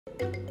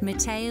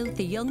Mateo,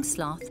 the young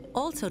sloth,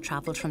 also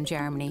travelled from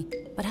Germany,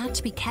 but had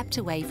to be kept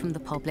away from the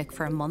public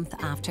for a month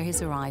after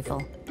his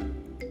arrival.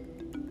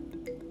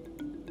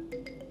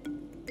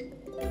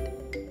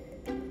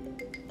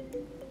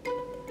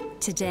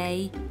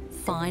 Today,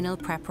 final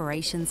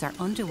preparations are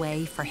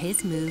underway for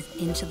his move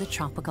into the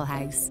tropical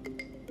house,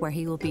 where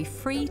he will be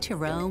free to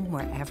roam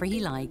wherever he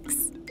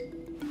likes.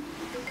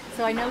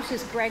 So I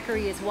noticed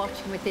Gregory is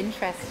watching with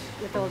interest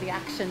with all the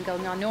action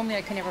going on. Normally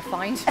I can never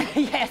find him.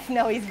 Yes,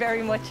 no, he's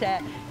very much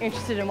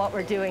interested in what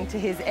we're doing to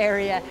his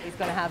area. He's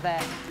going to have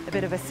a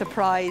bit of a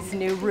surprise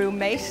new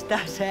roommate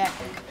that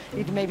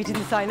he maybe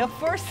didn't sign up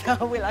for,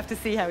 so we'll have to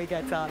see how he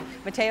gets on.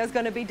 Mateo's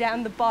going to be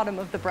down the bottom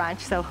of the branch,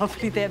 so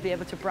hopefully they'll be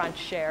able to branch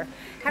share.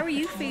 How are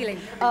you feeling?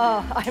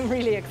 Oh, I'm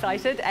really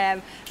excited.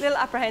 A little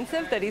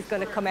apprehensive that he's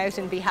going to come out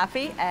and be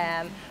happy.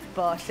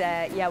 But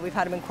yeah, we've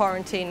had him in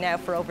quarantine now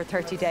for over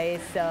 30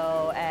 days,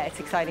 so it's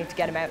exciting to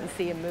get him out and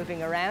see him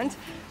moving around.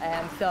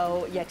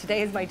 So yeah,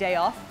 today is my day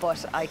off,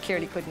 but I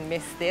clearly couldn't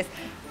miss this.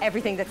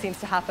 Everything that seems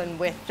to happen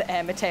with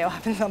Mateo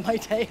happens on my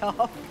day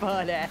off,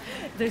 but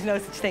there's no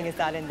such thing as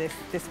that in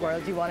this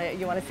world. You want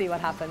to see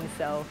what happens,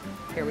 so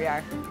here we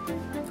are.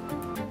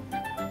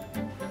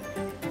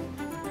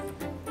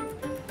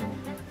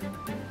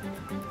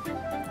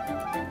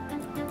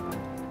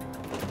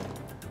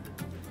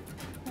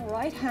 All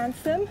right,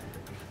 handsome.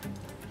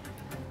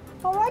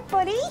 All right,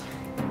 buddy.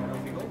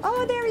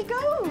 Oh, there he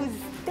goes.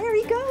 There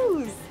he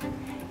goes.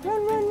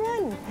 Run, run,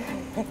 run.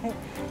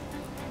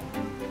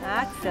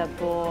 That's a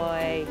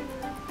boy.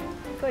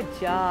 Good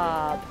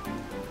job.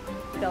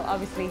 So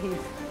obviously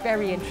he's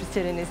very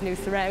interested in his new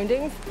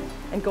surroundings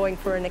and going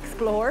for an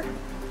explore.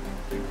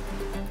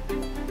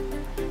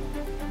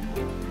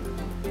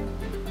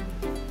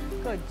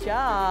 Good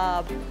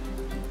job.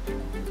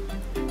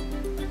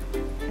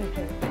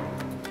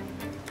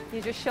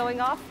 You're just showing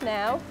off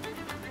now.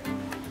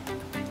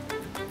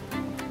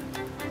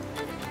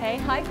 Hey,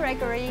 hi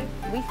Gregory,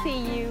 we see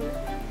you.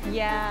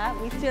 Yeah,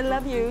 we still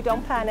love you,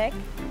 don't panic.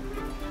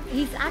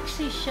 He's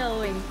actually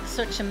showing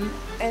such a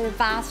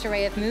vast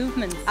array of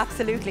movements.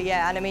 Absolutely,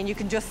 yeah, and I mean you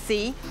can just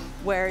see,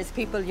 whereas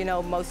people, you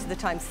know, most of the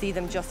time see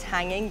them just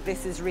hanging,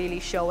 this is really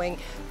showing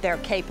their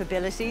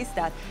capabilities,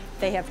 that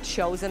they have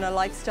chosen a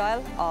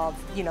lifestyle of,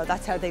 you know,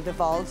 that's how they've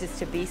evolved, is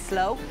to be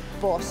slow,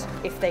 but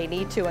if they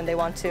need to and they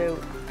want to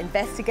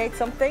investigate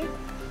something,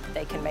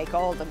 they can make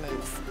all the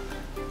moves.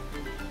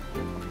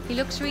 He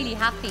looks really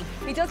happy.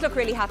 He does look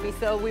really happy,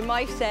 so we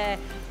might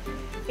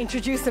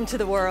introduce him to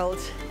the world.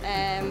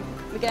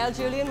 Miguel,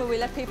 Julian, will we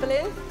let people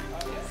in?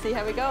 See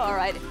how we go? All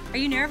right. Are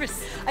you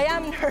nervous? I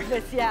am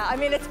nervous, yeah. I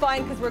mean, it's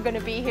fine because we're going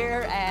to be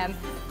here, and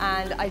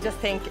I just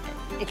think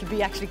it'll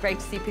be actually great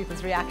to see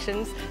people's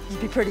reactions.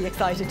 You'd be pretty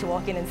excited to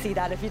walk in and see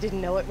that if you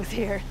didn't know it was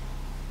here.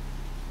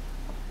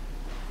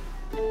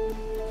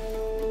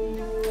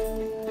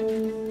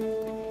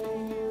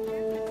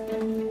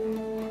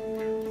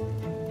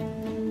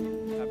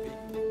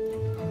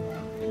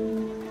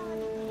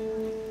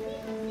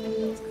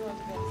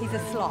 He's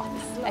a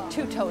sloth, a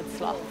two-toed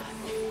sloth.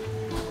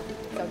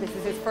 So this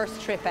is his first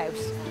trip out.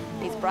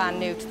 He's brand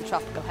new to the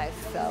tropical house,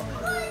 so.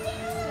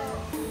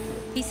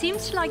 He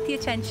seems to like the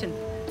attention.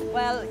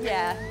 Well,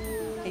 yeah,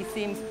 he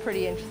seems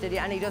pretty interested,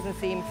 and he doesn't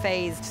seem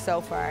phased so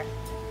far.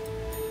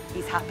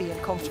 He's happy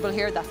and comfortable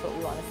here, that's what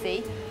we want to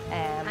see.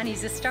 And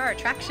he's a star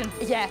attraction.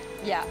 Yeah,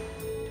 yeah.